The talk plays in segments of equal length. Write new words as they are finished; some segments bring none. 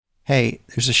Hey,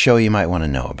 there's a show you might want to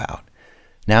know about.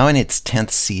 Now in its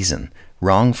 10th season,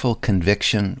 Wrongful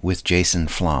Conviction with Jason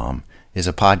Flom is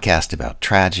a podcast about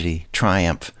tragedy,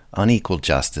 triumph, unequal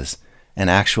justice, and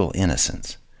actual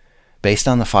innocence. Based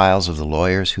on the files of the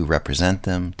lawyers who represent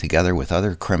them, together with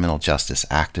other criminal justice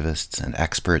activists and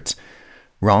experts,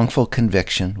 Wrongful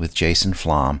Conviction with Jason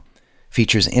Flom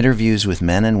features interviews with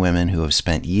men and women who have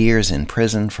spent years in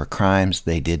prison for crimes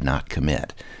they did not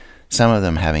commit, some of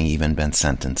them having even been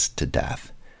sentenced to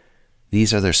death.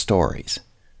 These are their stories.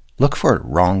 Look for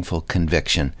Wrongful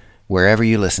Conviction wherever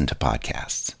you listen to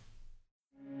podcasts.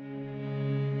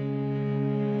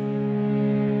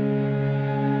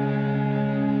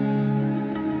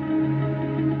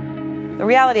 The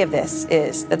reality of this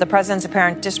is that the president's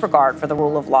apparent disregard for the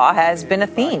rule of law has been a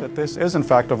theme. That this is, in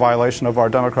fact, a violation of our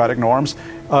democratic norms,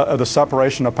 the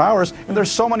separation of powers, and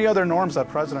there's so many other norms that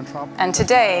President Trump... And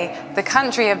today, the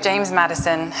country of James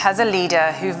Madison has a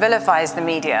leader who vilifies the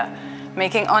media,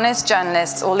 making honest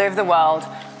journalists all over the world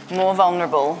more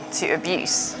vulnerable to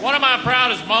abuse. One of my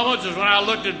proudest moments is when I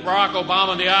looked at Barack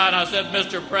Obama in the eye and I said,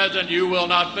 Mr. President, you will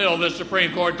not fill this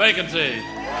Supreme Court vacancy.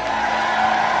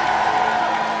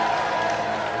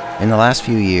 In the last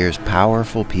few years,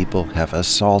 powerful people have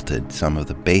assaulted some of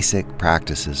the basic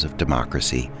practices of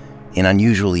democracy in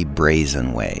unusually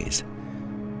brazen ways.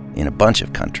 In a bunch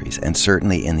of countries, and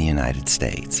certainly in the United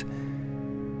States.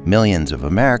 Millions of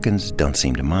Americans don't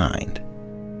seem to mind.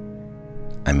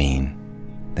 I mean,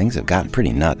 things have gotten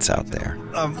pretty nuts out there.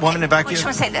 Woman in the back here. I just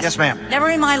want to say this. Yes, ma'am. Never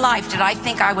in my life did I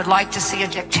think I would like to see a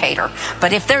dictator.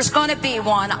 But if there's going to be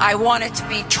one, I want it to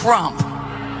be Trump.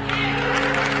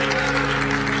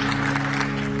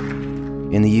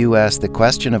 In the U.S., the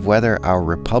question of whether our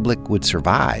republic would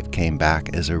survive came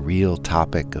back as a real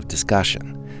topic of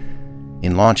discussion.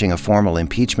 In launching a formal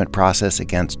impeachment process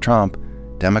against Trump,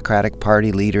 Democratic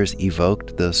Party leaders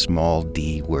evoked the small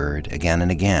d word again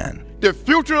and again. The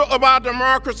future of our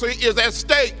democracy is at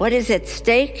stake. What is at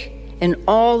stake in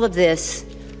all of this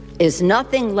is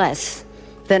nothing less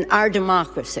than our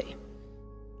democracy.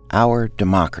 Our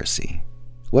democracy.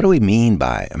 What do we mean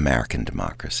by American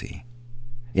democracy?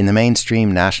 In the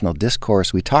mainstream national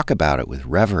discourse, we talk about it with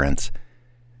reverence,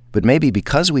 but maybe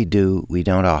because we do, we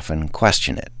don't often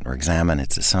question it or examine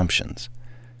its assumptions.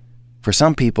 For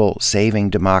some people, saving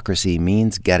democracy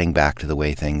means getting back to the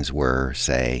way things were,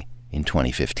 say, in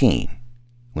 2015,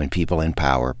 when people in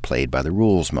power played by the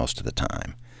rules most of the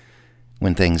time,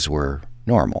 when things were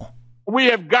normal. We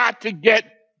have got to get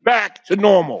back to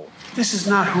normal. This is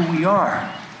not who we are.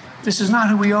 This is not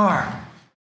who we are.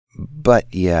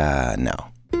 But yeah, no.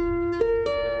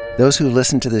 Those who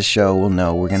listen to this show will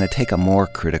know we're going to take a more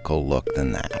critical look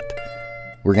than that.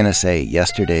 We're going to say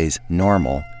yesterday's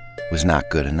normal was not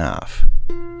good enough.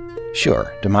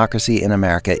 Sure, democracy in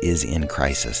America is in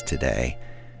crisis today.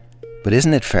 But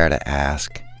isn't it fair to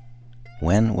ask,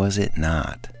 when was it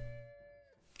not?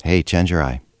 Hey,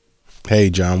 Chenjerai. Hey,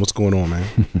 John, what's going on, man?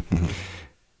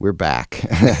 We're back.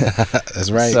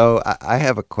 That's right. So I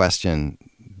have a question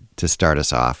to start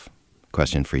us off.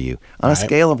 Question for you. On a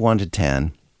scale of 1 to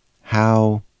 10,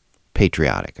 how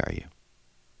patriotic are you?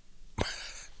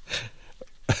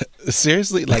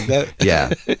 Seriously? Like that?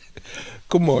 Yeah.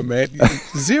 Come on, man.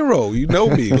 0. You know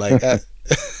me. Like,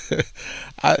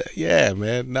 yeah,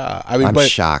 man. Nah. I mean, I'm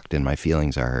shocked and my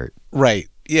feelings are hurt. Right.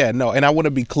 Yeah, no. And I want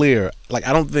to be clear. Like,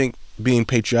 I don't think being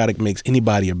patriotic makes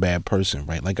anybody a bad person,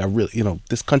 right? Like, I really,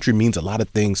 this country means a lot of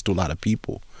things to a lot of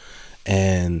people.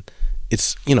 And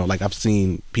it's, like I've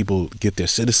seen people get their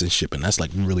citizenship, and that's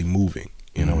like really moving,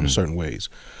 in certain ways.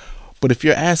 But if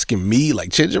you're asking me,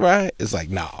 like Chenjerai, it's like,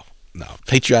 no.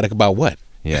 Patriotic about what?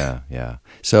 Yeah.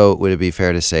 So would it be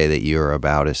fair to say that you're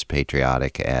about as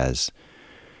patriotic as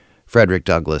Frederick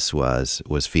Douglass was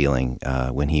feeling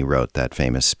when he wrote that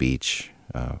famous speech,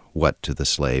 What to the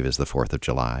Slave is the 4th of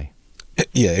July?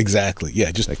 Yeah, exactly.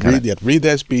 Yeah, just read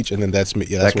that speech, and then that's me.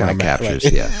 Yeah, that's that kind of captures,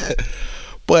 right? Yeah.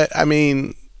 But, I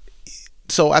mean...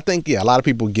 So I think, a lot of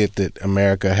people get that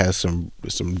America has some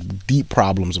deep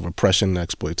problems of oppression and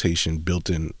exploitation built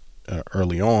in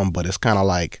early on, but it's kind of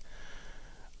like,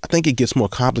 I think it gets more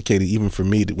complicated even for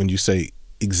me when you say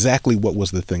exactly what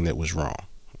was the thing that was wrong,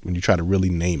 when you try to really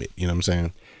name it, you know what I'm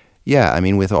saying? Yeah, I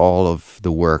mean, with all of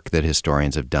the work that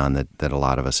historians have done that a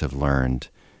lot of us have learned,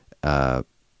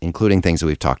 including things that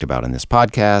we've talked about in this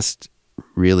podcast,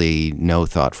 really no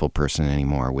thoughtful person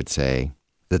anymore would say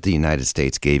that the United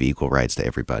States gave equal rights to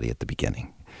everybody at the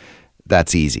beginning.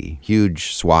 That's easy.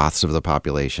 Huge swaths of the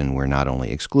population were not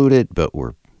only excluded, but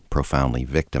were profoundly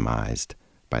victimized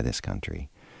by this country.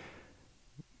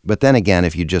 But then again,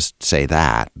 if you just say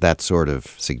that sort of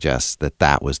suggests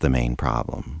that was the main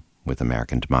problem, with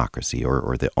American democracy,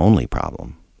 or the only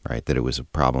problem, right? That it was a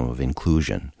problem of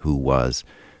inclusion, who was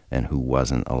and who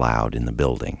wasn't allowed in the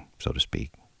building, so to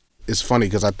speak. It's funny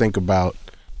because I think about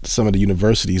some of the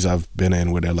universities I've been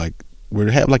in where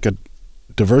they have like a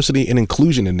diversity and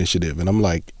inclusion initiative, and I'm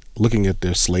like looking at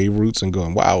their slave roots and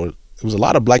going, wow, there was a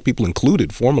lot of black people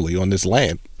included formerly on this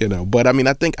land, But I mean,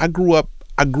 I think I grew up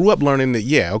learning that,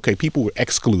 yeah, okay, people were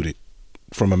excluded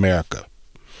from America.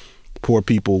 Poor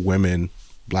people, women,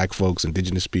 black folks,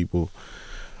 indigenous people.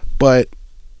 But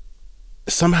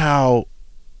somehow,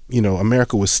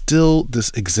 America was still this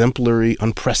exemplary,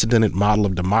 unprecedented model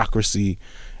of democracy.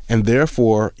 And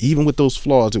therefore, even with those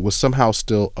flaws, it was somehow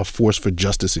still a force for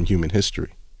justice in human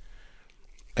history.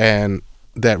 And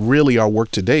that really our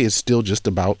work today is still just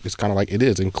about, it's kind of like it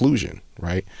is, inclusion,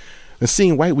 right? And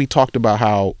seeing white, we talked about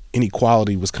how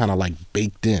inequality was kind of like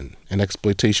baked in and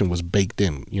exploitation was baked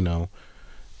in,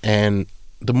 And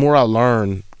the more I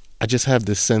learn, I just have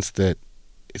this sense that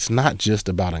it's not just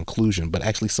about inclusion, but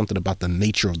actually something about the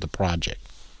nature of the project.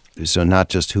 So not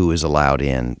just who is allowed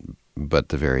in, but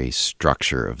the very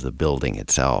structure of the building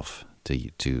itself,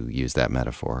 to use that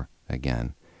metaphor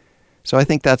again. So I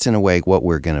think that's in a way what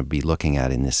we're going to be looking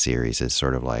at in this series is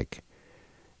sort of like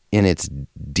in its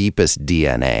deepest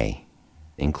DNA,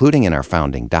 including in our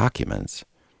founding documents,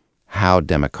 how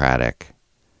democratic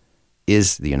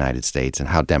is the United States and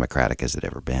how democratic has it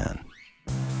ever been?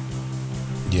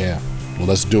 Yeah, well,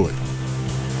 let's do it.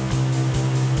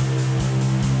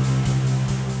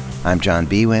 I'm John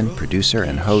Biewen, producer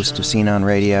and host of Scene on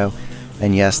Radio,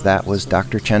 and yes, that was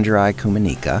Dr. Chenjerai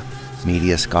Kumanyika,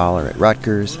 media scholar at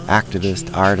Rutgers,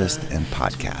 activist, artist, and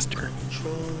podcaster.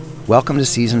 Welcome to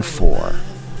Season 4.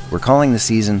 We're calling the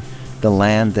season The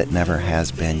Land That Never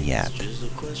Has Been Yet.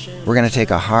 We're going to take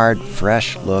a hard,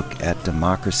 fresh look at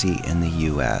democracy in the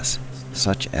U.S.,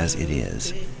 such as it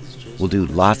is. We'll do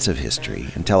lots of history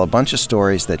and tell a bunch of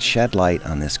stories that shed light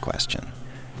on this question.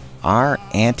 Are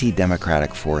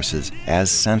anti-democratic forces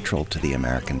as central to the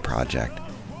American project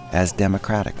as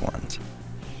democratic ones?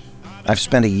 I've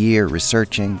spent a year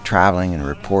researching, traveling, and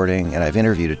reporting, and I've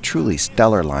interviewed a truly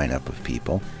stellar lineup of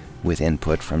people with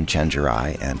input from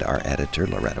Chenjerai and our editor,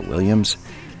 Loretta Williams.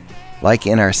 Like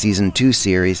in our Season 2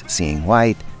 series, Seeing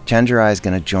White, Chenjerai is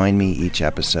going to join me each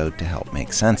episode to help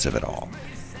make sense of it all.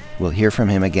 We'll hear from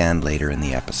him again later in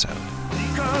the episode.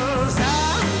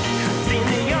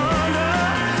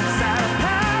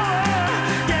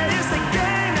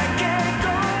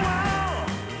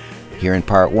 Here in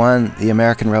Part 1, the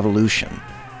American Revolution.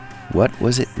 What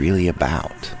was it really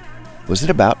about? Was it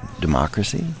about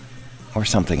democracy or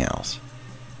something else?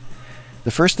 The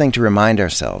first thing to remind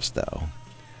ourselves, though,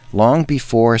 long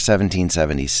before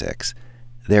 1776,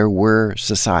 there were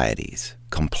societies,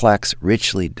 complex,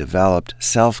 richly developed,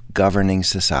 self-governing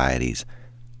societies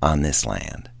on this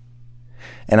land.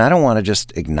 And I don't want to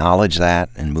just acknowledge that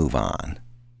and move on.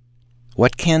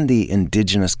 What can the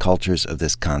indigenous cultures of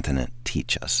this continent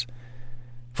teach us?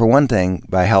 For one thing,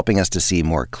 by helping us to see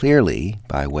more clearly,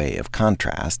 by way of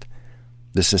contrast,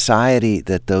 the society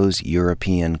that those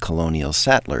European colonial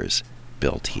settlers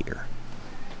built here.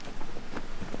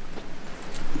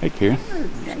 Hey, Karen.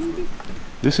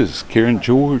 This is Karen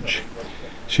George.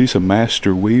 She's a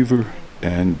master weaver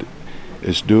and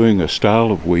is doing a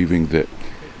style of weaving that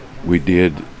we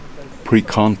did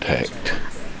pre-contact.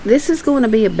 This is going to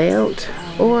be a belt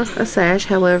or a sash,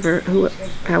 however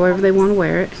they want to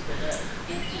wear it.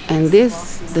 And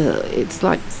it's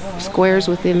like squares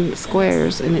within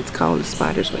squares, and it's called a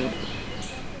spider's web.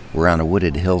 We're on a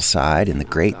wooded hillside in the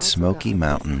Great Smoky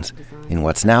Mountains in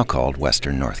what's now called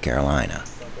Western North Carolina.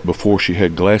 Before she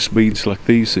had glass beads like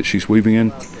these that she's weaving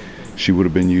in, she would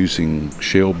have been using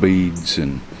shell beads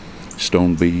and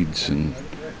stone beads, and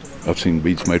I've seen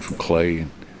beads made from clay.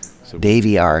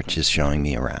 Davey Arch is showing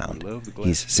me around.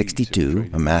 He's 62,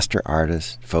 a master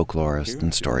artist, folklorist,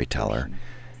 and storyteller.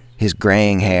 His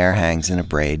graying hair hangs in a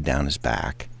braid down his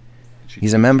back.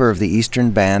 He's a member of the Eastern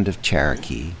Band of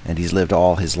Cherokee, and he's lived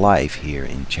all his life here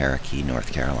in Cherokee,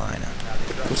 North Carolina.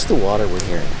 What's the water we're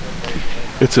hearing?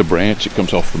 It's a branch that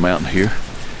comes off the mountain here,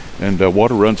 and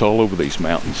water runs all over these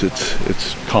mountains.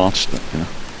 It's constant,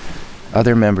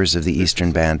 Other members of the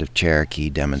Eastern Band of Cherokee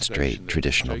demonstrate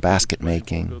traditional basket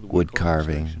making, wood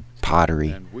carving,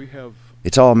 pottery.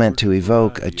 It's all meant to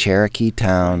evoke a Cherokee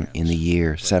town in the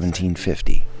year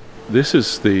 1750. This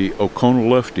is the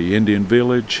Oconaluftee Indian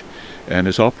Village, and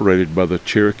is operated by the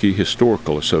Cherokee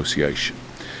Historical Association.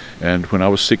 And when I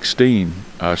was 16,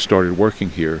 I started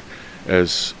working here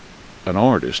as an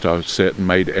artist. I sat and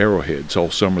made arrowheads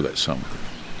all summer that summer.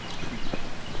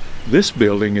 This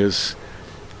building is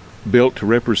built to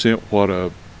represent what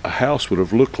a a house would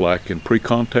have looked like in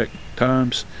pre-contact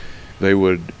times. They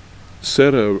would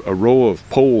set a row of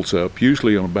poles up,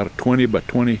 usually on about a 20 by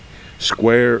 20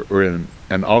 square or in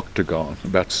an octagon,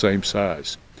 about the same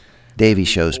size. Davy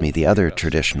shows me the other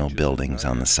traditional buildings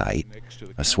on the site,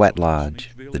 a sweat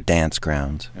lodge, the dance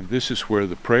grounds. And this is where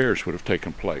the prayers would have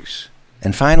taken place.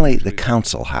 And finally, the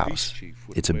council house.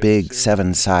 It's a big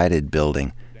 7-sided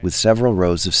building with several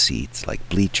rows of seats like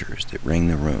bleachers that ring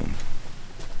the room.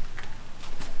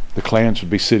 The clans would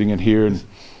be sitting in here, and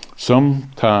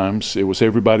sometimes it was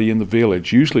everybody in the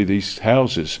village. Usually these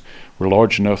houses were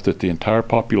large enough that the entire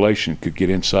population could get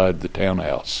inside the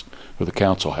townhouse or the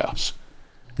council house.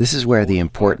 This is where the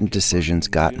important decisions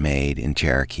got made in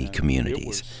Cherokee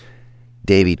communities.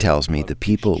 Davy tells me the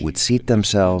people would seat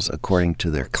themselves according to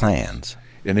their clans.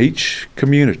 In each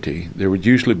community, there would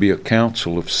usually be a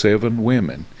council of 7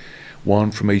 women, one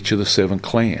from each of the 7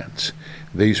 clans.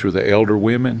 These were the elder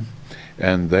women,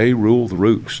 and they ruled the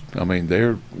roost. I mean,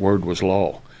 their word was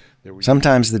law.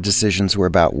 Sometimes the decisions were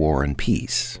about war and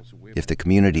peace. If the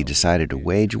community decided to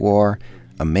wage war,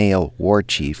 a male war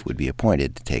chief would be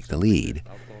appointed to take the lead.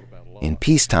 In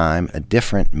peacetime, a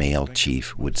different male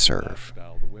chief would serve.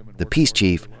 The peace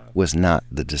chief was not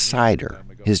the decider.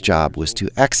 His job was to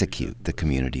execute the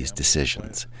community's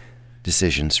decisions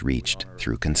reached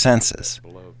through consensus,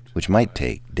 which might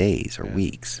take days or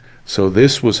weeks. So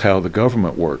this was how the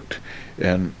government worked,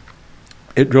 and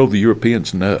it drove the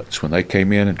Europeans nuts when they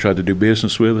came in and tried to do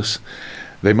business with us.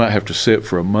 They might have to sit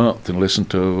for a month and listen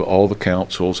to all the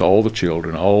councils, all the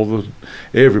children,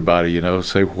 everybody,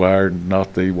 say why or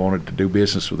not they wanted to do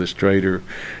business with this trader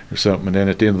or something, and then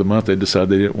at the end of the month they decided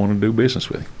they didn't want to do business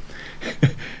with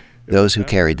him. Those who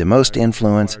carried the most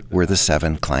influence were the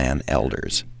 7 clan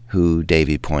elders, who,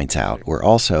 Davy points out, were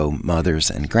also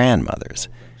mothers and grandmothers.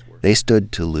 They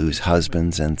stood to lose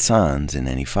husbands and sons in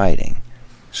any fighting.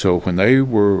 So when they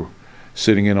were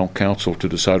sitting in on council to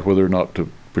decide whether or not to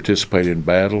participate in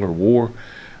battle or war,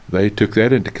 they took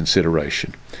that into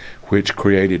consideration, which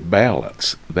created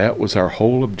balance. That was our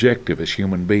whole objective as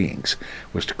human beings,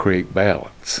 was to create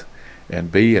balance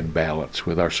and be in balance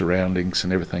with our surroundings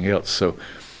and everything else. So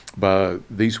by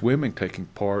these women taking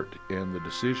part in the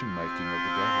decision-making of the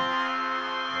government.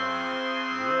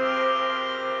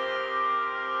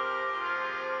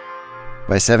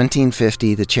 By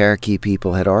 1750, the Cherokee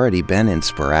people had already been in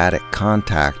sporadic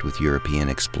contact with European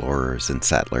explorers and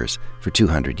settlers for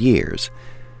 200 years.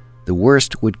 The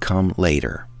worst would come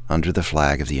later, under the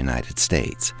flag of the United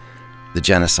States. The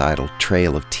genocidal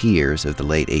Trail of Tears of the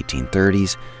late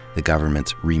 1830s, the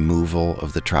government's removal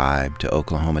of the tribe to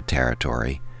Oklahoma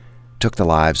Territory, took the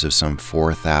lives of some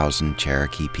 4,000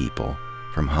 Cherokee people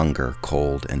from hunger,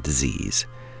 cold, and disease.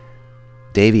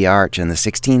 Davy Arch and the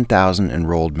 16,000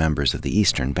 enrolled members of the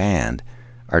Eastern Band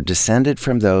are descended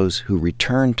from those who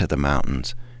returned to the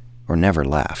mountains or never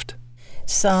left.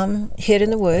 Some hid in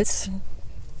the woods,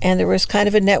 and there was kind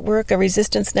of a network, a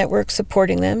resistance network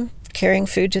supporting them, carrying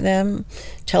food to them,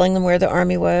 telling them where the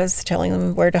army was, telling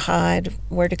them where to hide,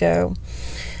 where to go.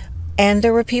 And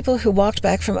there were people who walked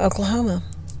back from Oklahoma.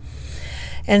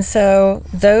 And so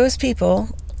those people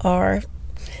are,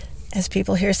 as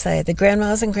people here say, the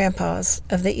grandmas and grandpas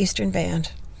of the Eastern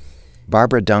Band.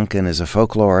 Barbara Duncan is a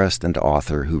folklorist and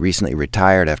author who recently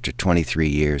retired after 23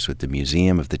 years with the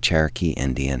Museum of the Cherokee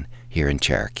Indian here in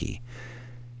Cherokee.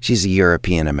 She's a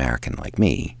European American like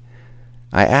me.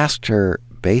 I asked her,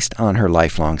 based on her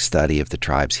lifelong study of the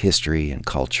tribe's history and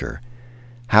culture,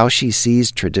 how she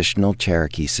sees traditional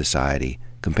Cherokee society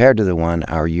compared to the one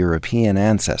our European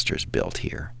ancestors built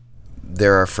here.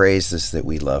 There are phrases that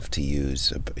we love to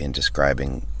use in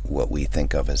describing what we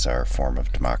think of as our form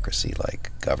of democracy,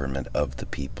 like government of the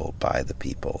people, by the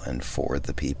people, and for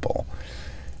the people.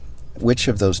 Which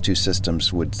of those two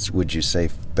systems would you say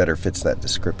better fits that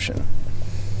description?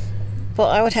 Well,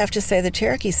 I would have to say the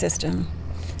Cherokee system.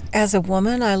 As a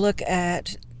woman, I look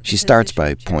at... She starts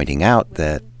by pointing out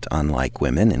that, unlike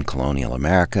women in colonial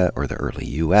America or the early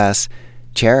U.S.,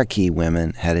 Cherokee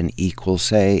women had an equal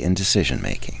say in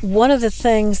decision-making. One of the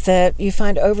things that you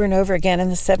find over and over again in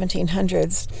the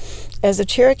 1700s, as the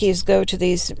Cherokees go to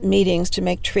these meetings to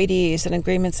make treaties and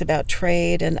agreements about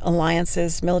trade and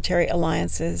alliances, military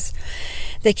alliances,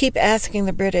 they keep asking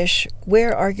the British,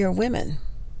 where are your women?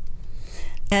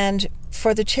 And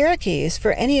for the Cherokees,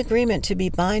 for any agreement to be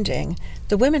binding,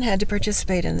 the women had to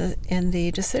participate in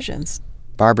the decisions.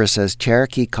 Barbara says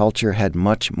Cherokee culture had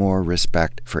much more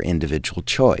respect for individual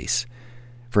choice.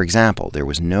 For example, there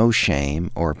was no shame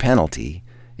or penalty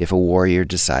if a warrior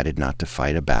decided not to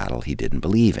fight a battle he didn't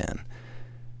believe in.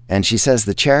 And she says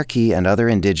the Cherokee and other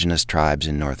indigenous tribes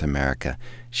in North America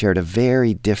shared a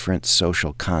very different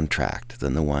social contract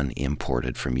than the one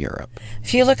imported from Europe.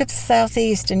 If you look at the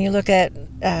Southeast and you look at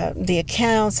the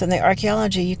accounts and the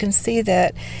archaeology, you can see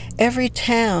that every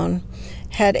town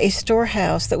had a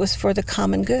storehouse that was for the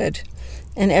common good.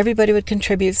 And everybody would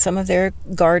contribute some of their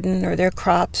garden or their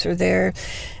crops or their,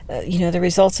 the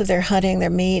results of their hunting, their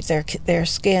meat, their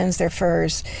skins, their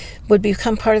furs, would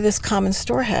become part of this common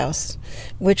storehouse,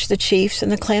 which the chiefs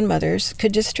and the clan mothers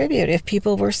could distribute if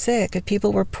people were sick, if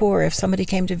people were poor, if somebody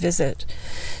came to visit.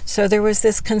 So there was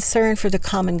this concern for the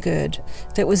common good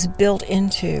that was built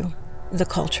into the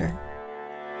culture.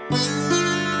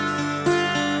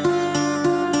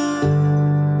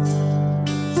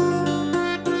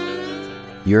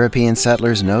 European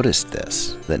settlers noticed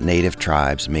this, that native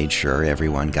tribes made sure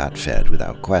everyone got fed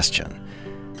without question.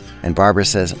 And Barbara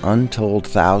says untold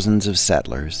thousands of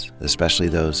settlers, especially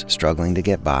those struggling to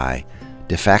get by,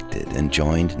 defected and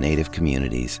joined native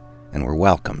communities and were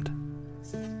welcomed.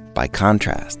 By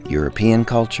contrast, European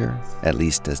culture, at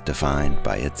least as defined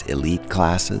by its elite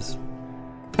classes,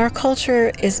 our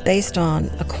culture is based on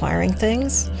acquiring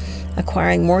things,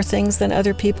 acquiring more things than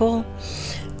other people,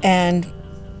 and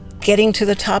getting to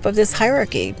the top of this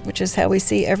hierarchy, which is how we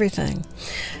see everything.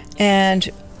 And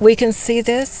we can see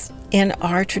this in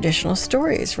our traditional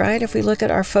stories, right? If we look at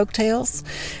our folk tales,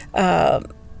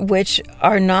 which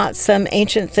are not some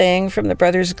ancient thing from the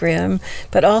Brothers Grimm,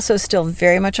 but also still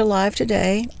very much alive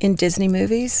today in Disney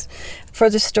movies. For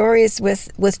the stories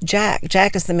with Jack.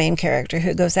 Jack is the main character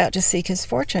who goes out to seek his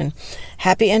fortune.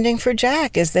 Happy ending for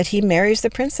Jack is that he marries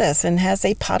the princess and has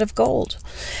a pot of gold.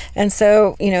 And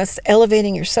so, it's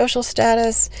elevating your social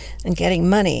status and getting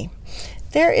money.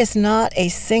 There is not a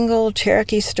single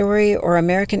Cherokee story or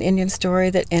American Indian story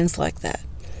that ends like that.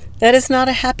 That is not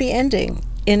a happy ending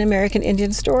in American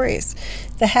Indian stories.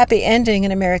 The happy ending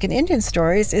in American Indian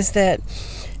stories is that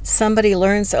somebody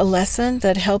learns a lesson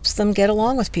that helps them get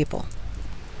along with people.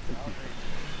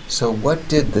 So what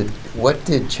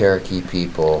did Cherokee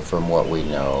people, from what we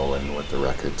know and what the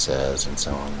record says and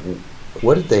so on,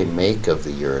 what did they make of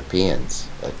the Europeans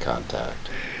at contact?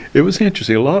 It was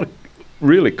interesting. A lot of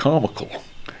really comical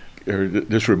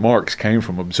just remarks came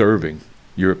from observing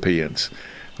Europeans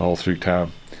all through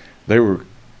time. They were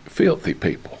filthy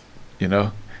people,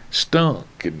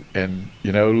 stunk and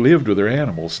lived with their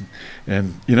animals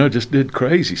and just did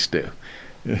crazy stuff.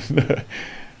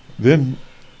 Then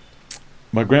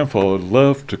my grandfather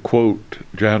loved to quote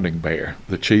Drowning Bear,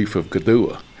 the chief of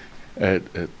Gadua,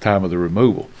 at the time of the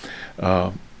removal.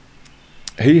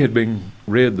 He had been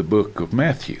read the book of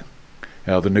Matthew,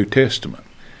 out of the New Testament.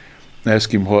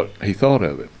 Asked him what he thought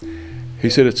of it. He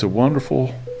said, it's a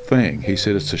wonderful thing. He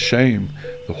said, it's a shame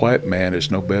the white man is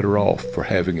no better off for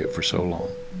having it for so long.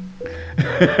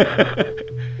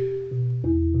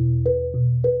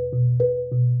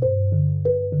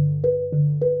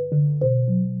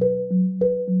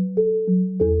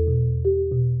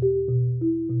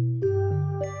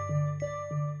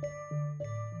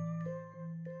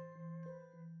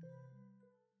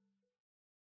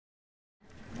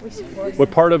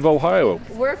 What part of Ohio?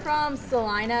 We're from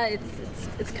Salina.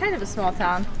 It's kind of a small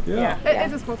town. Yeah.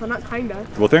 It's a small town, not kind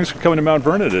of. Well, thanks for coming to Mount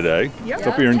Vernon today. Yep.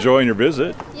 Hope you're enjoying your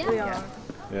visit. Yeah. We are.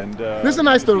 And this is a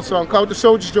nice little song called The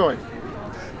Soldier's Joy.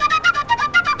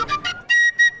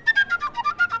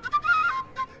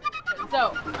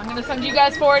 So, I'm going to send you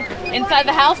guys forward inside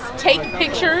the house. Take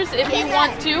pictures if you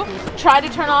want to. Try to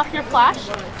turn off your flash.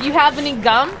 If you have any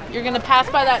gum, you're going to pass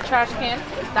by that trash can.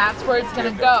 That's where it's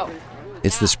going to go.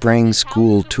 It's the spring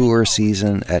school tour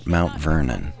season at Mount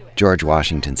Vernon, George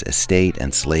Washington's estate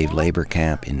and slave labor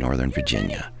camp in Northern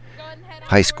Virginia.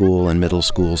 High school and middle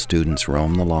school students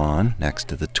roam the lawn next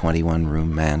to the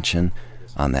 21-room mansion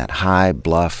on that high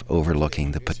bluff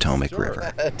overlooking the Potomac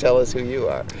River. Tell us who you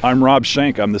are. I'm Rob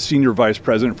Schenk. I'm the Senior Vice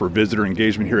President for Visitor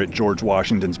Engagement here at George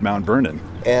Washington's Mount Vernon.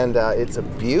 And it's a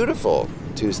beautiful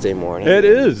Tuesday morning. It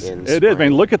is. It is. I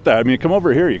mean, look at that. I mean, come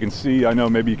over here. You can see, I know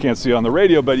maybe you can't see on the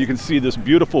radio, but you can see this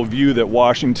beautiful view that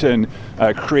Washington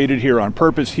created here on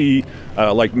purpose. He,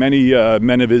 like many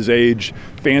men of his age,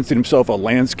 fancied himself a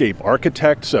landscape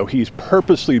architect, so he's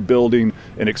purposely building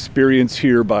an experience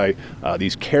here by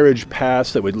these carriage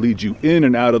paths that would lead you in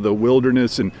and out of the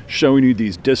wilderness and showing you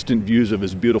these distant views of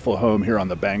his beautiful home here on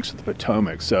the banks of the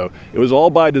Potomac. So it was all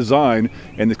by design,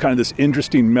 and it's kind of this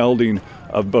interesting melding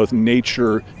of both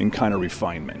nature and kind of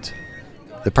refinement.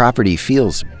 The property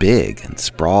feels big and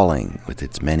sprawling with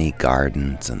its many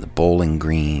gardens and the bowling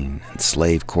green and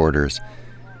slave quarters.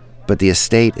 but the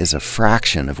estate is a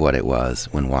fraction of what it was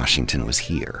when Washington was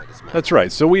here. That's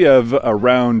right. So we have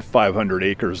around 500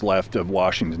 acres left of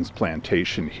Washington's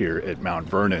plantation here at Mount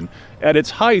Vernon. At its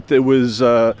height, it was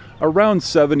around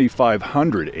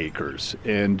 7,500 acres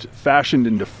and fashioned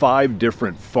into 5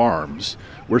 different farms.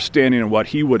 We're standing in what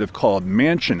he would have called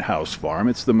Mansion House Farm.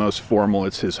 It's the most formal.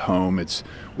 It's his home. It's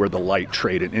where the light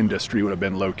trade and industry would have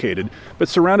been located, but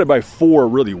surrounded by 4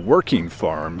 really working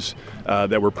farms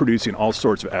that were producing all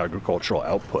sorts of agricultural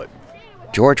output.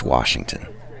 George Washington,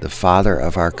 the father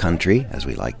of our country, as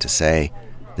we like to say,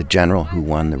 the general who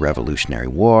won the Revolutionary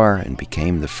War and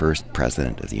became the first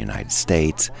president of the United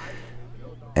States,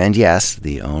 and yes,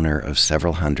 the owner of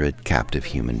several hundred captive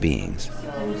human beings.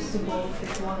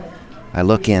 I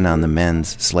look in on the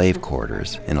men's slave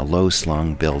quarters in a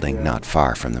low-slung building not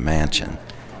far from the mansion.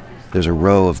 There's a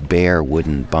row of bare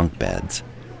wooden bunk beds.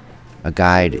 A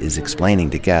guide is explaining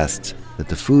to guests that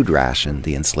the food ration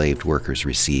the enslaved workers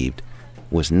received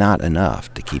was not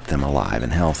enough to keep them alive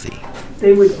and healthy.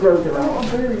 They would grow their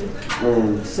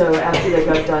own. So after they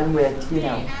got done with,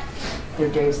 their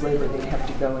day's labor, they'd have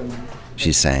to go and...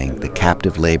 She's saying the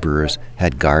captive laborers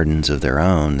had gardens of their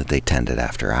own that they tended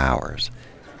after hours.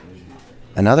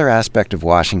 Another aspect of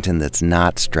Washington that's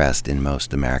not stressed in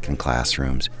most American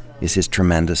classrooms is his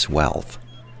tremendous wealth.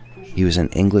 He was an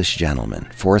English gentleman,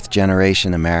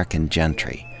 4th-generation American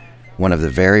gentry, one of the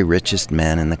very richest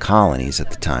men in the colonies at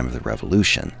the time of the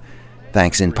Revolution,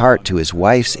 thanks in part to his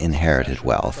wife's inherited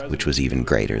wealth, which was even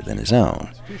greater than his own.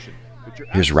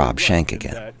 Here's Rob Schenk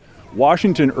again.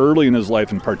 Washington, early in his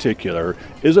life in particular,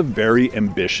 is a very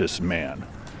ambitious man.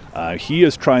 He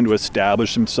is trying to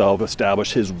establish himself,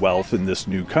 establish his wealth in this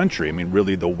new country. I mean,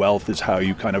 really, the wealth is how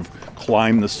you kind of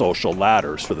climb the social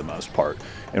ladders for the most part.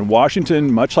 And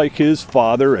Washington, much like his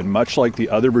father and much like the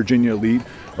other Virginia elite,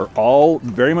 are all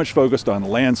very much focused on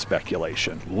land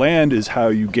speculation. Land is how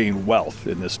you gain wealth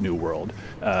in this new world.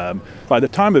 By the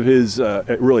time of his,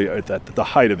 really at the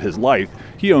height of his life,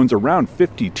 he owns around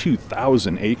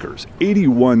 52,000 acres,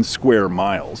 81 square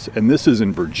miles. And this is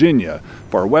in Virginia,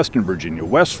 far western Virginia,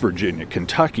 West Virginia,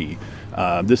 Kentucky.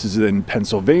 This is in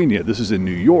Pennsylvania. This is in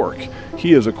New York.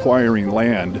 He is acquiring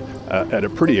land at a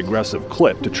pretty aggressive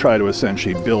clip to try to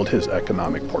essentially build his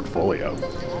economic portfolio.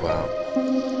 Wow.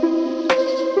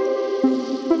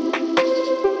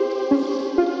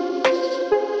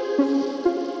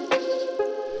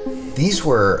 These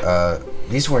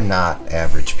were not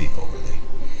average people, were they?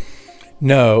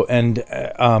 No, and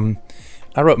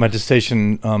I wrote my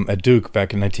dissertation at Duke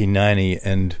back in 1990,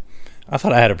 and I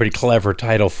thought I had a pretty clever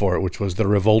title for it, which was The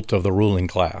Revolt of the Ruling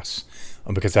Class,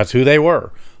 because that's who they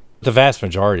were. The vast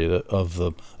majority of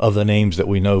the names that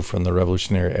we know from the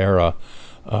Revolutionary era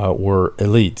were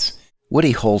elites.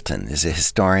 Woody Holton is a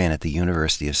historian at the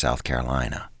University of South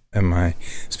Carolina. And my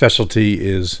specialty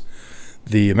is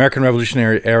the American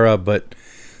Revolutionary era, but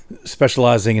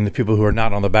specializing in the people who are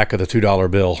not on the back of the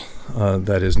 $2 bill,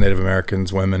 that is Native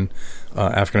Americans, women,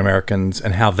 African Americans,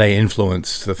 and how they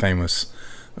influenced the famous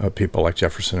people like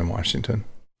Jefferson and Washington.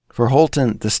 For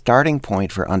Holton, the starting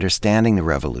point for understanding the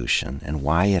Revolution and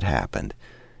why it happened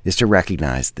is to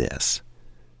recognize this.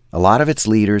 A lot of its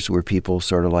leaders were people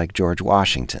sort of like George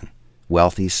Washington,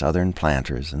 wealthy Southern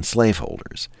planters and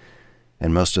slaveholders.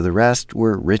 And most of the rest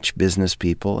were rich business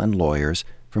people and lawyers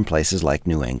from places like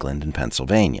New England and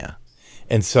Pennsylvania.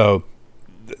 And so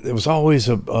it was always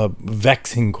a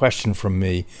vexing question from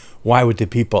me, why would the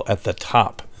people at the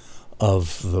top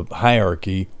of the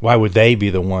hierarchy, why would they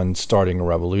be the ones starting a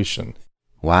revolution?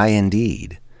 Why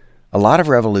indeed? A lot of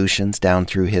revolutions down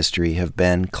through history have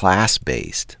been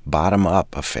class-based,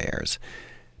 bottom-up affairs.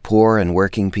 Poor and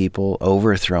working people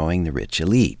overthrowing the rich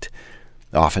elite,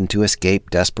 often to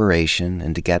escape desperation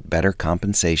and to get better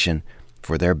compensation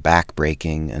for their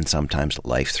back-breaking and sometimes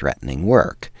life-threatening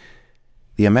work.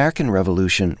 The American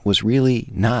Revolution was really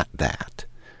not that.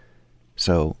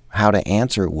 So, how to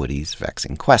answer Woody's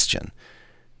vexing question?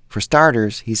 For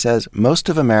starters, he says most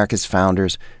of America's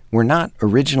founders were not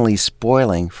originally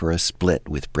spoiling for a split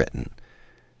with Britain.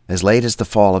 As late as the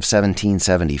fall of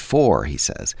 1774, he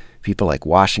says, people like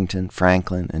Washington,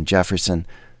 Franklin, and Jefferson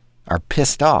are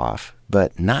pissed off,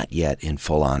 but not yet in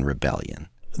full-on rebellion.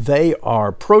 They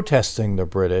are protesting the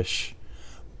British,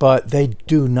 but they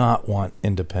do not want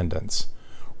independence.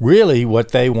 Really, what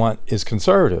they want is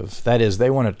conservative. That is, they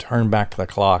want to turn back the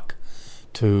clock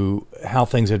to how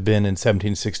things had been in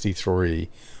 1763,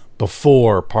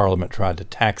 before Parliament tried to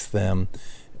tax them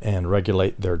and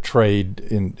regulate their trade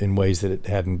in ways that it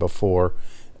hadn't before,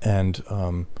 and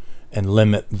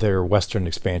limit their Western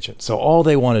expansion. So all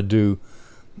they want to do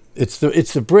It's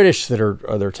the British that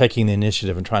they're taking the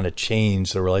initiative and trying to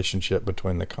change the relationship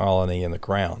between the colony and the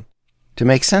crown. To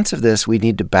make sense of this, we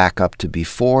need to back up to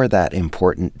before that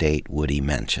important date Woody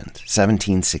mentioned,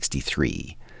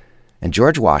 1763. And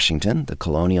George Washington, the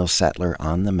colonial settler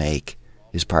on the make,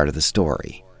 is part of the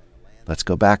story. Let's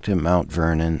go back to Mount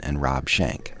Vernon and Rob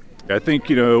Schenck. I think,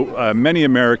 many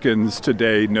Americans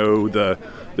today know the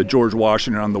George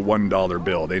Washington on the $1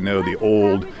 bill. They know the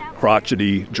old,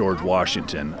 crotchety George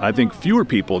Washington. I think fewer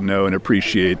people know and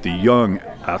appreciate the young,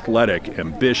 athletic,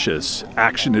 ambitious,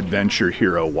 action-adventure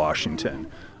hero Washington.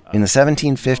 In the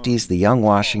 1750s, the young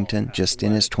Washington, just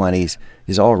in his 20s,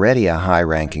 is already a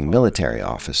high-ranking military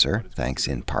officer, thanks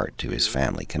in part to his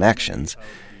family connections.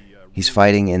 He's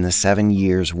fighting in the 7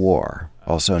 Years' War,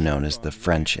 also known as the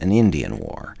French and Indian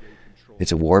War.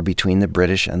 It's a war between the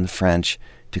British and the French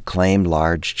to claim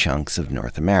large chunks of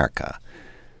North America.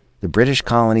 The British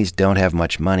colonies don't have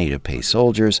much money to pay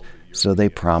soldiers, so they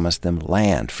promise them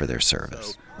land for their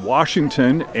service.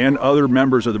 Washington and other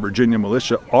members of the Virginia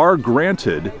militia are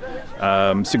granted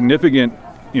significant,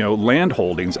 land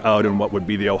holdings out in what would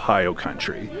be the Ohio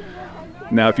country.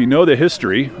 Now, if you know the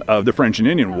history of the French and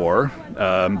Indian War,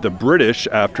 the British,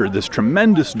 after this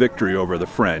tremendous victory over the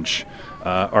French,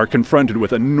 are confronted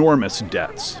with enormous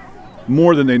debts,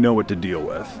 more than they know what to deal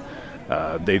with.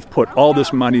 They've put all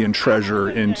this money and treasure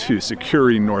into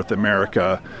securing North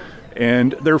America,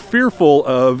 and they're fearful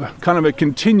of kind of a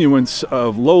continuance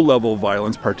of low-level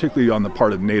violence, particularly on the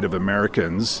part of Native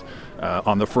Americans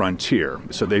on the frontier.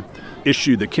 So the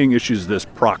king issues this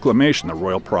proclamation, the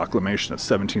Royal Proclamation of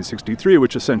 1763,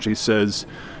 which essentially says,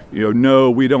 no,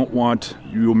 we don't want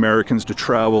you Americans to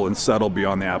travel and settle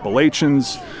beyond the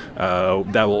Appalachians.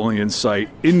 That will only incite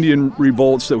Indian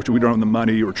revolts, which we don't have the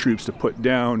money or troops to put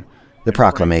down. The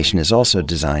proclamation is also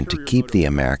designed to keep the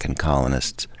American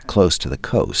colonists close to the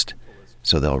coast,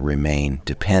 so they'll remain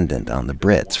dependent on the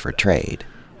Brits for trade.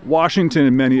 Washington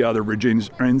and many other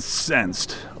Virginians are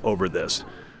incensed over this.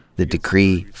 The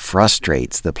decree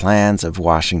frustrates the plans of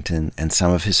Washington and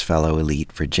some of his fellow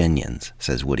elite Virginians,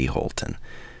 says Woody Holton.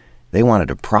 They wanted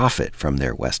to profit from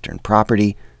their Western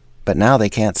property, but now they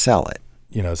can't sell it.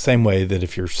 Same way that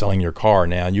if you're selling your car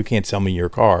now, you can't sell me your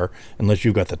car unless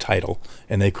you got the title.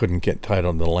 And they couldn't get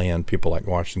title to the land. People like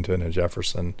Washington and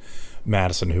Jefferson,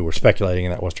 Madison, who were speculating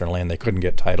in that Western land, they couldn't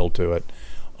get title to it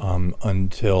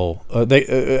until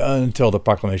the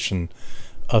proclamation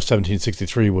of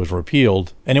 1763 was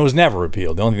repealed. And it was never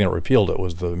repealed. The only thing that repealed it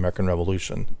was the American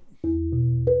Revolution.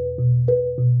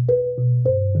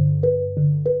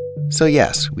 So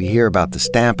yes, we hear about the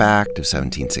Stamp Act of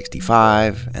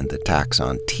 1765 and the tax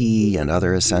on tea and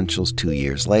other essentials 2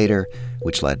 years later,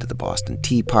 which led to the Boston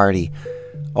Tea Party,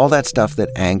 all that stuff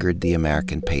that angered the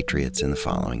American patriots in the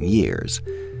following years.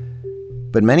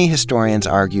 But many historians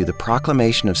argue the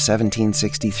Proclamation of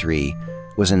 1763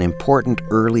 was an important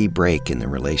early break in the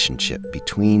relationship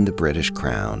between the British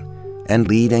Crown and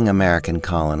leading American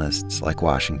colonists like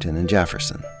Washington and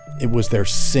Jefferson. It was their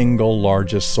single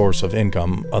largest source of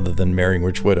income, other than marrying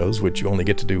rich widows, which you only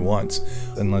get to do once,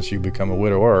 unless you become a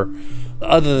widower.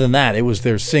 Other than that, it was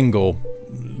their single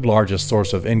largest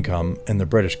source of income, and the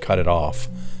British cut it off.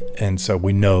 And so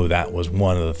we know that was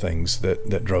one of the things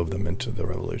that drove them into the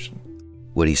revolution.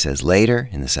 Woody says later,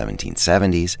 in the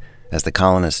 1770s, as the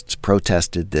colonists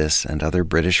protested this and other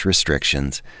British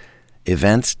restrictions,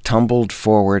 events tumbled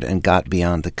forward and got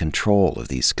beyond the control of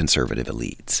these conservative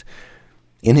elites.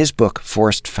 In his book,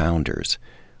 Forced Founders,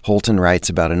 Holton writes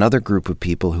about another group of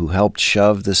people who helped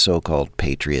shove the so-called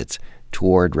patriots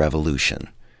toward revolution,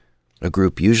 a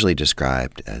group usually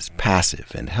described as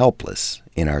passive and helpless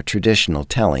in our traditional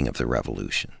telling of the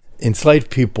revolution. Enslaved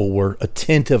people were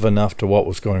attentive enough to what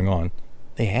was going on,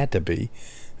 they had to be,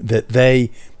 that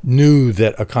they knew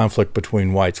that a conflict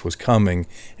between whites was coming,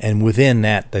 and within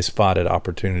that they spotted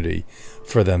opportunity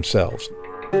for themselves.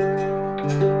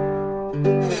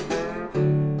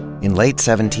 In late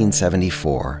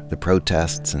 1774, the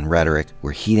protests and rhetoric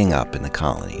were heating up in the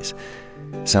colonies.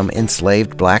 Some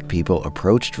enslaved black people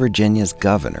approached Virginia's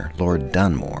governor, Lord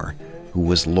Dunmore, who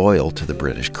was loyal to the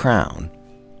British Crown.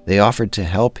 They offered to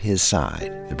help his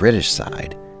side, the British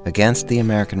side, against the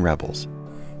American rebels.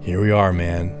 Here we are,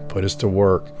 man. Put us to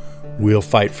work. We'll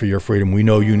fight for your freedom. We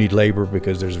know you need labor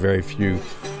because there's very few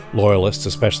loyalists,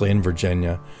 especially in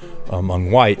Virginia,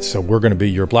 among whites. So we're going to be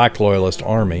your black loyalist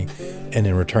army. And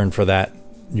in return for that,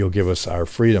 you'll give us our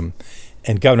freedom.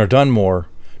 And Governor Dunmore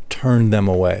turned them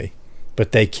away,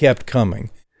 but they kept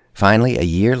coming. Finally, a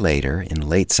year later, in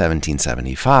late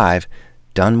 1775,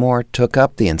 Dunmore took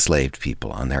up the enslaved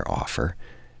people on their offer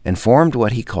and formed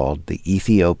what he called the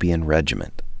Ethiopian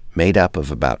Regiment, made up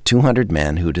of about 200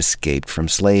 men who'd escaped from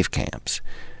slave camps.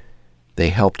 They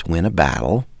helped win a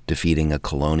battle, defeating a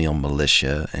colonial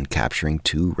militia and capturing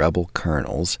 2 rebel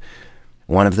colonels.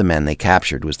 One of the men they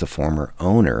captured was the former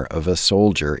owner of a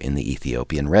soldier in the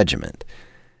Ethiopian regiment.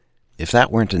 If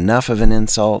that weren't enough of an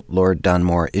insult, Lord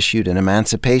Dunmore issued an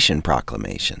emancipation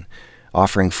proclamation,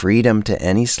 offering freedom to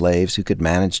any slaves who could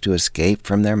manage to escape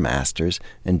from their masters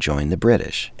and join the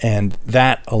British. And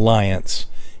that alliance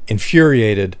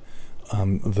infuriated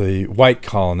the white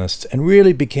colonists and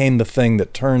really became the thing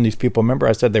that turned these people. Remember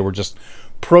I said they were just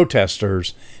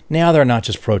protesters. Now they're not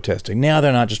just protesting. Now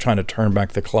they're not just trying to turn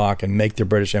back the clock and make the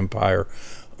British Empire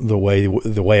the way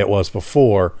it was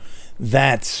before.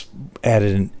 That's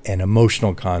added an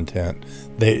emotional content.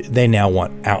 They now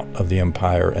want out of the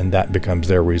empire, and that becomes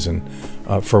their reason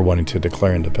for wanting to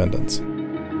declare independence.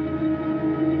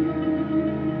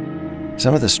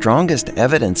 Some of the strongest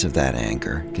evidence of that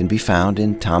anger can be found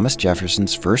in Thomas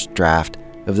Jefferson's first draft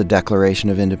of the Declaration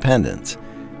of Independence,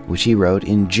 which he wrote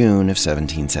in June of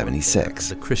 1776.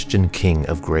 The Christian king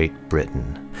of Great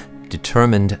Britain,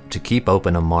 determined to keep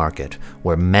open a market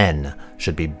where men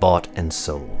should be bought and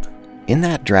sold. In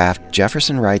that draft,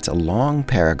 Jefferson writes a long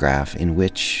paragraph in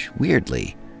which,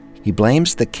 weirdly, he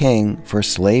blames the king for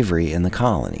slavery in the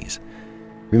colonies.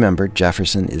 Remember,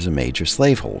 Jefferson is a major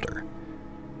slaveholder.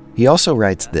 He also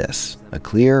writes this, a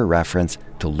clear reference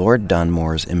to Lord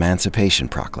Dunmore's Emancipation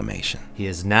Proclamation. He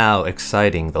is now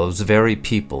exciting those very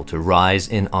people to rise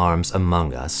in arms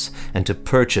among us and to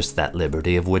purchase that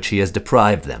liberty of which he has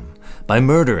deprived them, by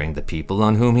murdering the people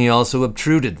on whom he also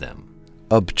obtruded them.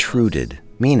 Obtruded,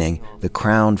 meaning the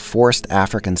crown forced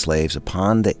African slaves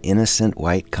upon the innocent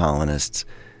white colonists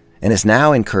and is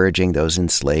now encouraging those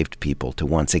enslaved people to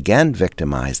once again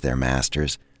victimize their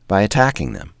masters by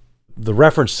attacking them. The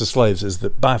reference to slaves is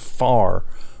that by far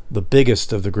the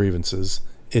biggest of the grievances.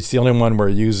 It's the only one where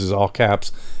it uses all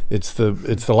caps. It's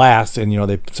the last, and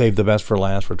they saved the best for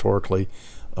last rhetorically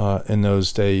in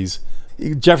those days.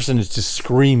 Jefferson is just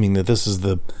screaming that this is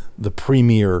the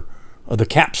premier, the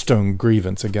capstone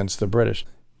grievance against the British.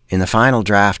 In the final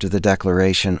draft of the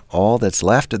Declaration, all that's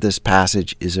left of this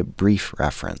passage is a brief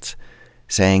reference,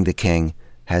 saying the king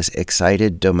has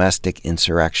excited domestic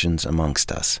insurrections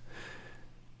amongst us.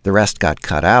 The rest got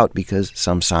cut out because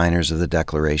some signers of the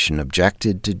Declaration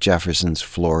objected to Jefferson's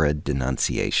florid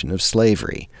denunciation of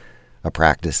slavery, a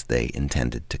practice they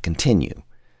intended to continue.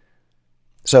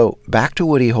 So, back to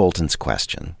Woody Holton's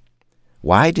question.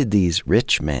 Why did these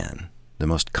rich men, the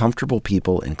most comfortable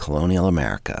people in colonial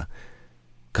America,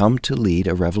 come to lead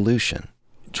a revolution?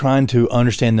 Trying to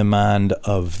understand the mind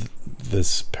of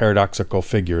this paradoxical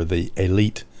figure, the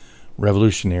elite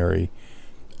revolutionary.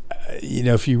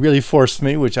 If you really forced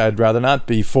me, which I'd rather not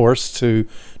be forced to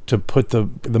put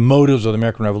the motives of the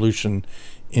American Revolution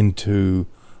into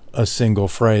a single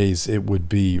phrase, it would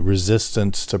be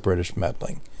resistance to British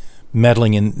meddling.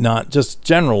 Meddling in not just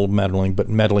general meddling, but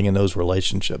meddling in those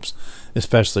relationships,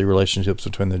 especially relationships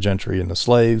between the gentry and the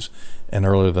slaves, and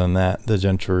earlier than that, the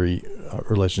gentry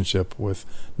relationship with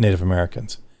Native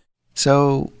Americans.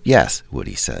 So, yes,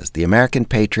 Woody says, the American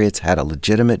patriots had a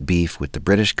legitimate beef with the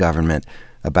British government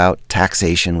about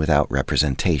taxation without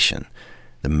representation,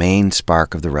 the main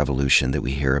spark of the revolution that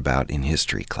we hear about in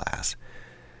history class.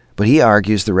 But he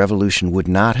argues the revolution would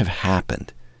not have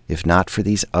happened if not for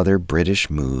these other British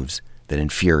moves that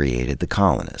infuriated the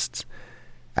colonists.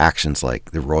 Actions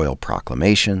like the Royal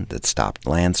Proclamation that stopped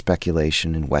land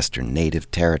speculation in Western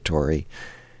Native territory,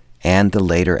 and the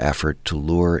later effort to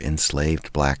lure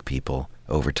enslaved black people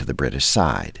over to the British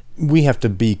side. We have to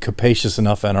be capacious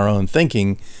enough in our own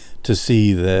thinking to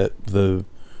see that the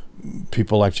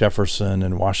people like Jefferson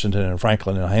and Washington and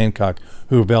Franklin and Hancock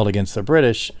who rebelled against the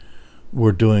British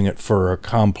were doing it for a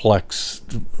complex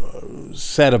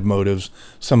set of motives,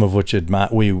 some of which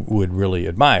we would really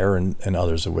admire and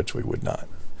others of which we would not.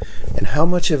 And how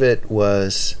much of it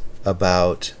was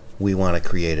about we want to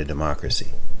create a democracy?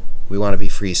 We want to be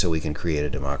free so we can create a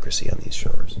democracy on these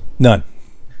shores? None.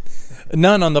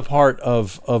 None on the part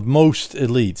of most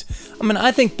elites.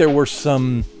 I think there were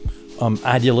some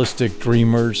idealistic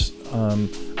dreamers.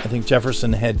 I think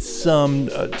Jefferson had some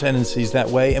tendencies that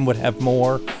way and would have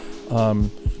more.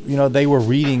 They were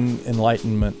reading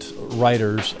Enlightenment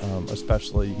writers,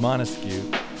 especially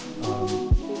Montesquieu.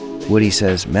 Woody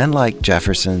says men like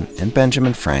Jefferson and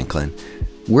Benjamin Franklin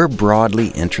were broadly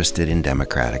interested in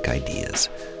democratic ideas,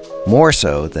 more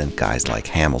so than guys like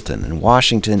Hamilton and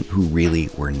Washington, who really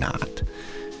were not.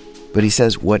 But he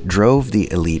says what drove the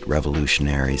elite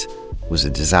revolutionaries was a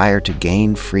desire to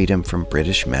gain freedom from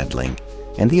British meddling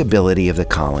and the ability of the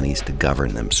colonies to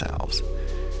govern themselves.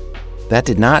 That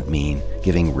did not mean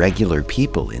giving regular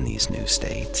people in these new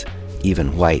states,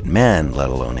 even white men, let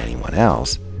alone anyone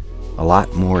else, a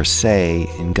lot more say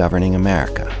in governing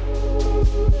America.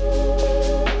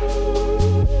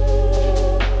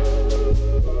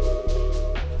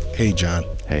 Hey, John.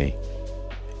 Hey.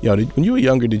 Yo, when you were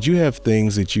younger, did you have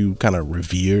things that you kind of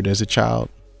revered as a child?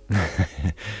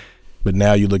 But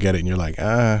now you look at it and you're like,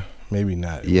 maybe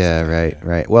not. Yeah,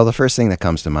 right. Well, the first thing that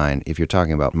comes to mind, if you're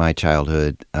talking about my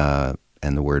childhood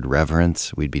and the word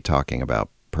reverence, we'd be talking about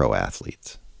pro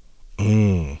athletes.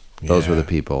 Those were the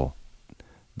people.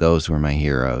 Those were my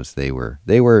heroes. They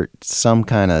were some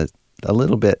kind of a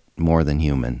little bit more than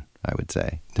human, I would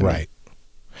say. Right.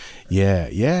 Yeah.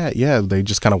 They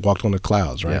just kind of walked on the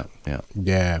clouds, right?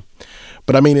 Yeah.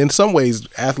 But I mean, in some ways,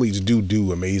 athletes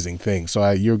do amazing things. So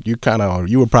you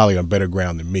were probably on better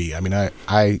ground than me. I mean,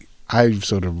 I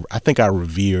think I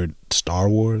revered Star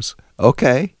Wars.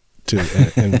 Okay.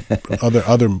 And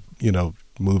other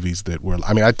movies that were.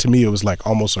 I mean, to me, it was like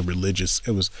almost a religious.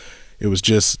 It was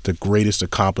just the greatest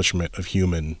accomplishment of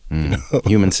human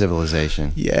human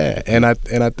civilization. Yeah, and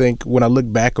I think when I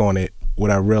look back on it,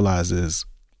 what I realize is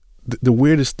the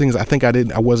weirdest things. I think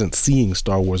I wasn't seeing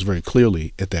Star Wars very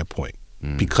clearly at that point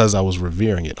because I was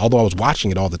revering it, although I was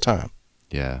watching it all the time.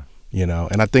 Yeah.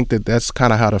 And I think that's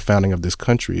kind of how the founding of this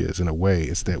country is in a way.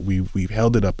 It's that we've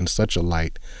held it up in such a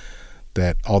light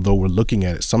that although we're looking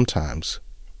at it sometimes,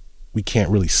 we can't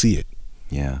really see it.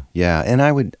 Yeah. And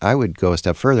I would go a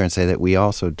step further and say that we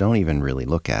also don't even really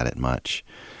look at it much.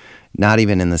 Not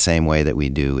even in the same way that we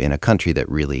do in a country that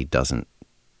really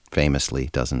famously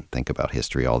doesn't think about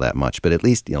history all that much. But at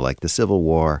least, like the Civil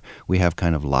War, we have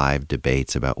kind of live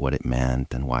debates about what it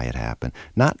meant and why it happened.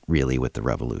 Not really with the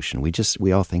Revolution.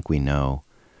 We all think we know.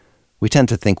 We tend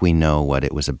to think we know what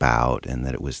it was about and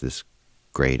that it was this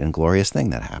great and glorious thing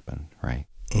that happened, right?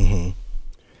 Mm-hmm.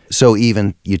 So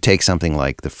even you take something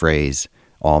like the phrase,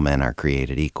 all men are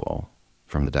created equal,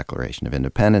 from the Declaration of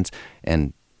Independence,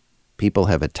 and people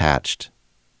have attached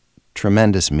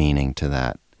tremendous meaning to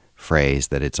that phrase,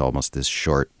 that it's almost this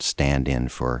short stand-in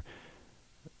for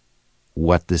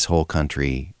what this whole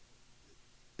country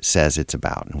says it's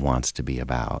about and wants to be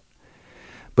about.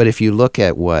 But if you look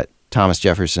at what Thomas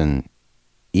Jefferson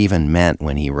even meant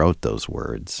when he wrote those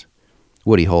words,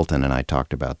 Woody Holton and I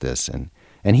talked about this, and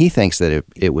he thinks that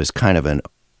it was kind of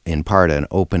in part an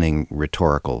opening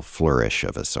rhetorical flourish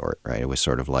of a sort, right? It was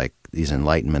sort of like these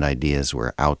Enlightenment ideas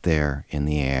were out there in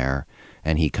the air,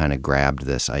 and he kind of grabbed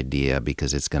this idea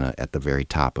because it's going to, at the very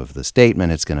top of the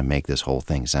statement, it's going to make this whole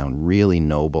thing sound really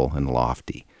noble and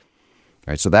lofty,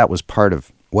 right? So that was part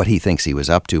of what he thinks he was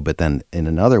up to. But then in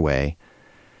another way,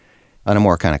 in a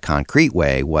more kind of concrete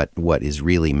way, what is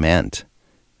really meant,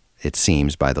 it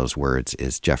seems, by those words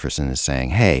is Jefferson is saying,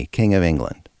 hey, King of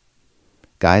England,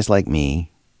 guys like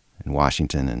me and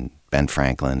Washington and Ben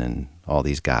Franklin and all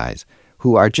these guys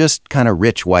who are just kind of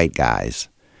rich white guys,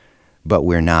 but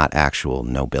we're not actual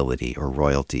nobility or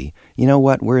royalty. You know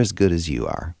what? We're as good as you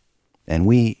are. And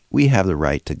we have the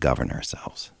right to govern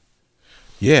ourselves.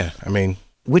 Yeah, I mean...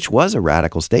 Which was a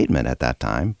radical statement at that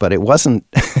time, but it wasn't...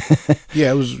 but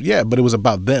it was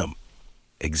about them.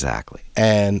 Exactly.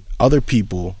 And other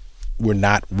people were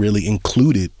not really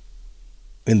included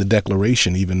in the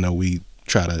Declaration, even though we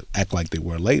try to act like they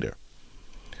were later.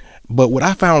 But what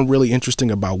I found really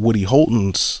interesting about Woody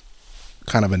Holton's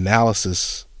kind of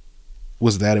analysis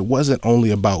was that it wasn't only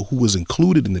about who was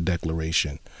included in the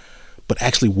Declaration, but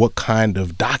actually what kind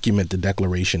of document the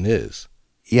Declaration is.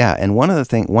 Yeah, and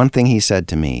one thing he said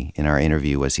to me in our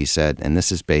interview was, he said, and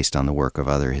this is based on the work of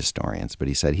other historians, but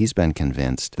he said he's been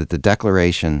convinced that the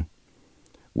Declaration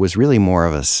was really more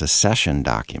of a secession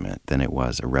document than it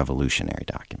was a revolutionary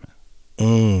document.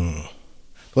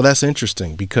 Well, that's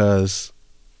interesting because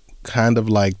kind of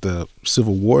like the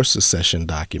Civil War secession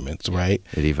documents, right?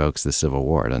 It evokes the Civil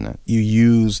War, doesn't it? You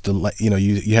use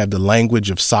you have the language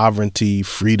of sovereignty,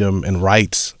 freedom, and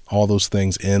rights, all those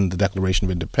things in the Declaration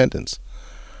of Independence.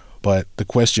 But the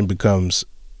question becomes,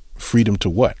 freedom to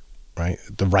what, right?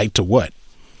 The right to what?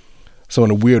 So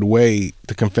in a weird way,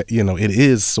 it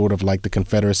is sort of like the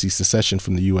Confederacy secession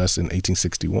from the U.S. in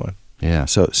 1861. Yeah.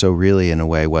 So really, in a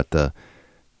way, what the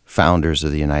founders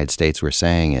of the United States were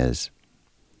saying is,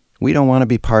 we don't want to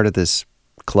be part of this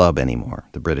club anymore,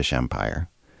 the British Empire,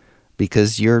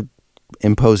 because you're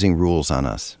imposing rules on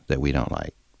us that we don't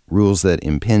like, rules that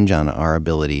impinge on our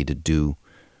ability to do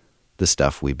the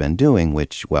stuff we've been doing,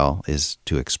 which, well, is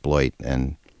to exploit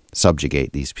and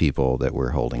subjugate these people that we're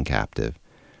holding captive.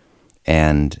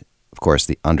 And, of course,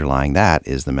 the underlying that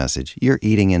is the message, you're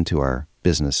eating into our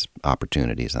business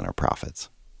opportunities and our profits.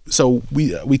 So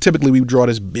we typically draw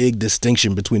this big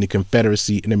distinction between the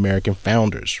Confederacy and American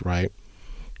founders, right?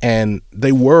 And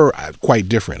they were quite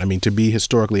different. I mean, to be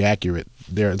historically accurate,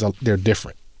 they're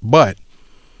different. But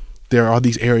there are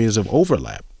these areas of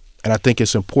overlap. And I think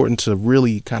it's important to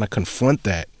really kind of confront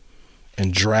that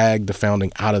and drag the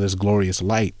founding out of this glorious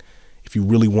light if you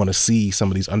really want to see some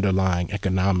of these underlying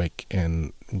economic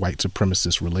and white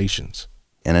supremacist relations.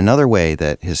 And another way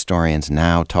that historians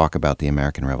now talk about the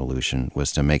American Revolution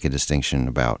was to make a distinction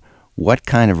about what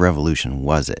kind of revolution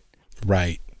was it?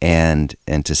 Right. And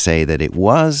to say that it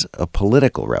was a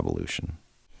political revolution.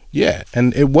 Yeah,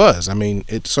 and it was. I mean,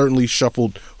 it certainly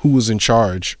shuffled who was in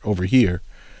charge over here.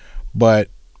 But,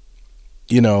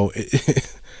 you know,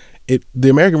 the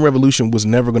American Revolution was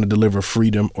never going to deliver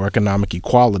freedom or economic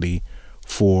equality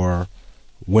for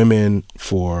women,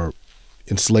 for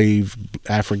enslaved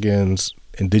Africans,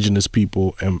 indigenous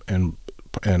people, and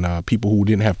people who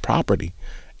didn't have property.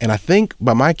 And I think,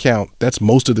 by my count, that's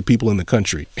most of the people in the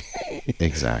country.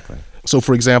 Exactly. So,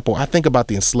 for example, I think about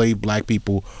the enslaved black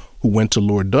people who went to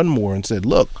Lord Dunmore and said,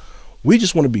 look, we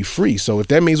just want to be free. So if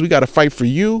that means we got to fight for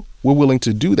you, we're willing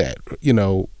to do that, you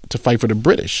know, to fight for the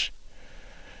British.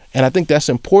 And I think that's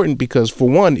important because, for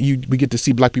one, we get to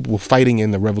see black people fighting in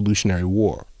the Revolutionary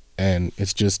War. And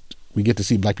it's just, we get to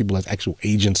see black people as actual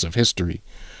agents of history.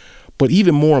 But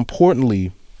even more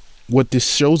importantly, what this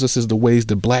shows us is the ways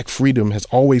that black freedom has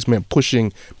always meant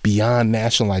pushing beyond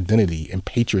national identity and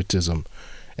patriotism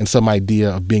and some idea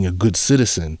of being a good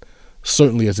citizen,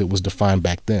 certainly as it was defined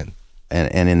back then.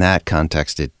 And in that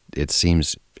context, it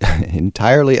seems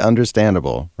entirely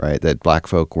understandable, right, that black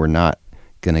folk were not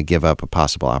going to give up a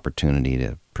possible opportunity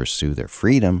to pursue their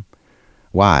freedom.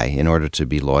 Why? In order to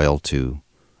be loyal to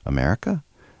America?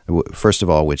 First of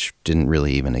all, which didn't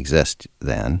really even exist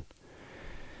then,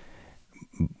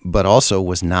 but also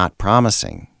was not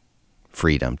promising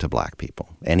freedom to black people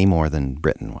any more than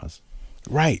Britain was.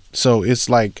 Right. So it's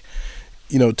like,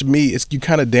 you know, to me, it's you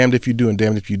kind of damned if you do and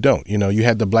damned if you don't. You know, you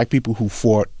had the black people who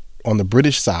fought on the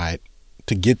British side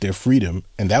to get their freedom,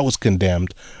 and that was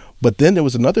condemned. But then there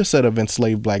was another set of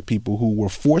enslaved black people who were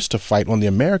forced to fight on the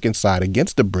American side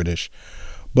against the British.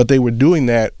 But they were doing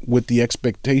that with the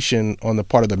expectation on the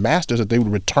part of the masters that they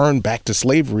would return back to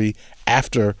slavery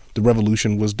after the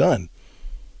revolution was done.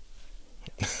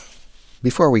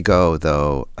 Before we go,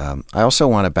 though, I also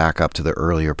want to back up to the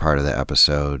earlier part of the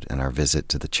episode and our visit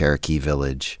to the Cherokee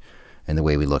village and the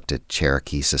way we looked at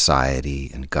Cherokee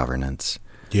society and governance.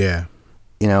 Yeah.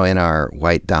 You know, in our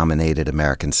white-dominated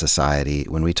American society,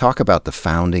 when we talk about the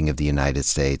founding of the United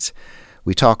States,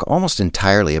 we talk almost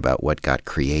entirely about what got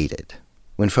created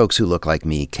when folks who look like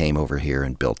me came over here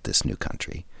and built this new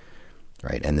country,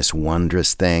 right? And this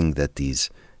wondrous thing that these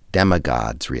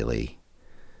demigods, really,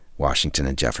 Washington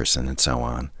and Jefferson and so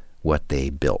on, what they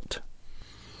built.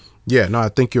 Yeah, no, I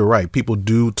think you're right. People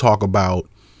do talk about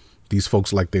these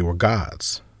folks like they were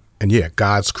gods. And yeah,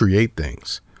 gods create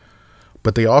things.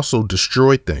 But they also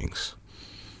destroy things.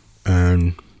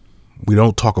 And we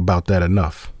don't talk about that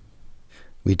enough.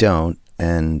 We don't.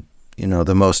 And, you know,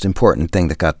 the most important thing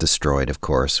that got destroyed, of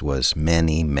course, was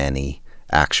many, many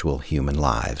actual human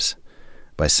lives.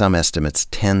 By some estimates,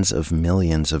 tens of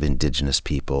millions of indigenous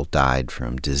people died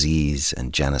from disease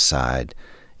and genocide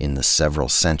in the several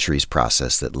centuries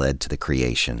process that led to the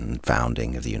creation and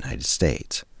founding of the United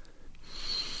States.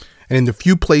 And in the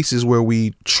few places where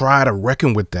we try to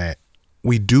reckon with that,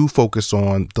 we do focus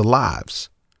on the lives,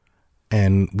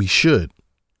 and we should.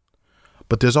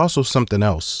 But there's also something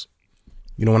else.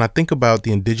 You know, when I think about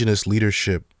the indigenous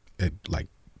leadership at like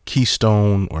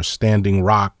Keystone or Standing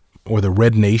Rock, or the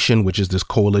Red Nation, which is this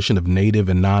coalition of native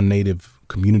and non-native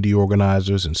community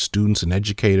organizers and students and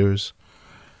educators.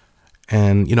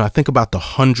 And, you know, I think about the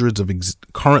hundreds of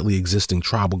currently existing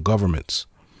tribal governments.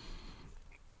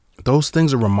 Those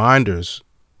things are reminders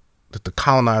that the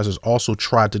colonizers also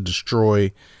tried to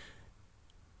destroy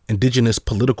indigenous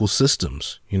political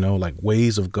systems, you know, like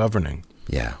ways of governing.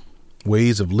 Yeah.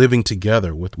 Ways of living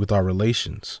together with our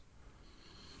relations.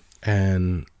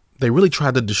 And they really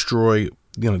tried to destroy,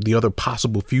 you know, the other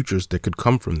possible futures that could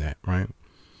come from that, right?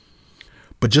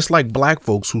 But just like black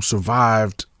folks who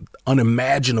survived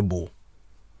unimaginable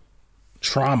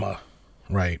trauma,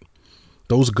 right?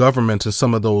 Those governments and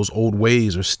some of those old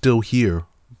ways are still here,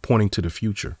 pointing to the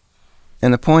future.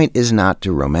 And the point is not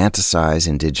to romanticize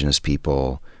indigenous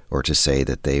people or to say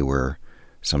that they were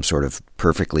some sort of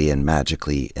perfectly and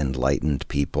magically enlightened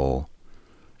people.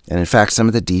 And in fact, some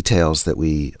of the details that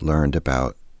we learned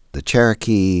about the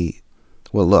Cherokee,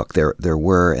 well, look, there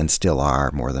were and still are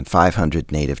more than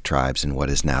 500 native tribes in what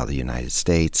is now the United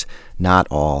States. Not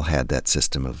all had that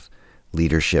system of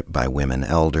leadership by women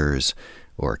elders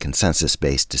or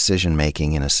consensus-based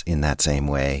decision-making in that same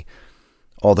way,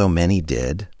 although many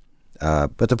did.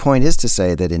 But the point is to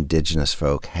say that indigenous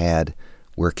folk had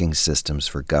working systems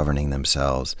for governing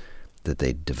themselves that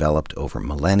they developed over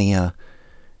millennia,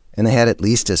 and they had at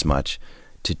least as much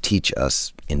to teach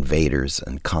us invaders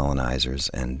and colonizers,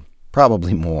 and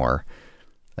probably more,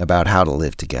 about how to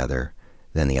live together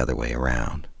than the other way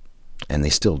around. And they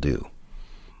still do.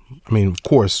 I mean, of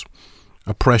course,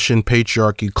 oppression,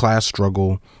 patriarchy, class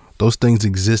struggle, those things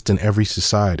exist in every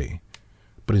society.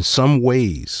 But in some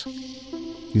ways,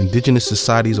 the indigenous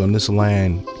societies on this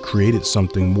land created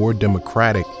something more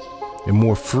democratic and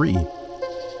more free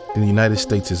than the United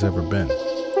States has ever been.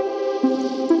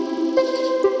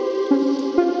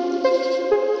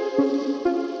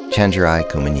 Chenjerai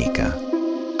Kumanyika.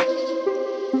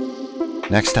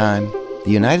 Next time,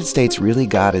 the United States really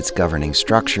got its governing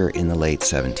structure in the late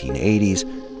 1780s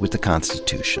with the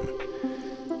Constitution.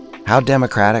 How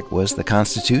democratic was the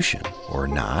Constitution, or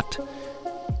not?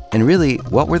 And really,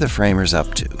 what were the framers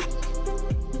up to?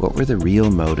 What were the real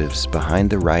motives behind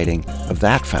the writing of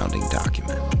that founding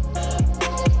document?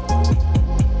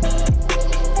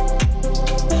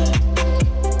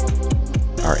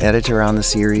 Our editor on the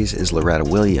series is Loretta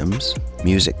Williams.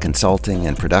 Music consulting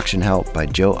and production help by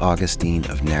Joe Augustine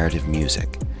of Narrative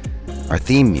Music. Our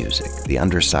theme music, The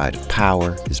Underside of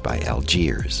Power, is by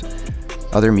Algiers.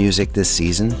 Other music this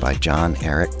season by John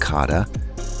Eric Cotta,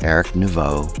 Eric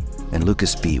Nouveau, and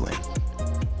Lucas Bewin.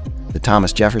 The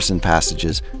Thomas Jefferson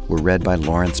passages were read by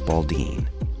Lawrence Baldine.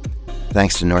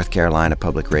 Thanks to North Carolina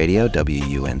Public Radio,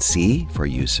 WUNC, for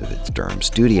use of its Durham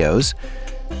studios.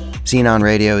 Scene on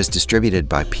Radio is distributed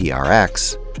by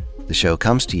PRX. The show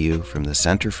comes to you from the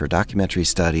Center for Documentary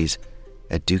Studies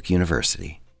at Duke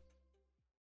University.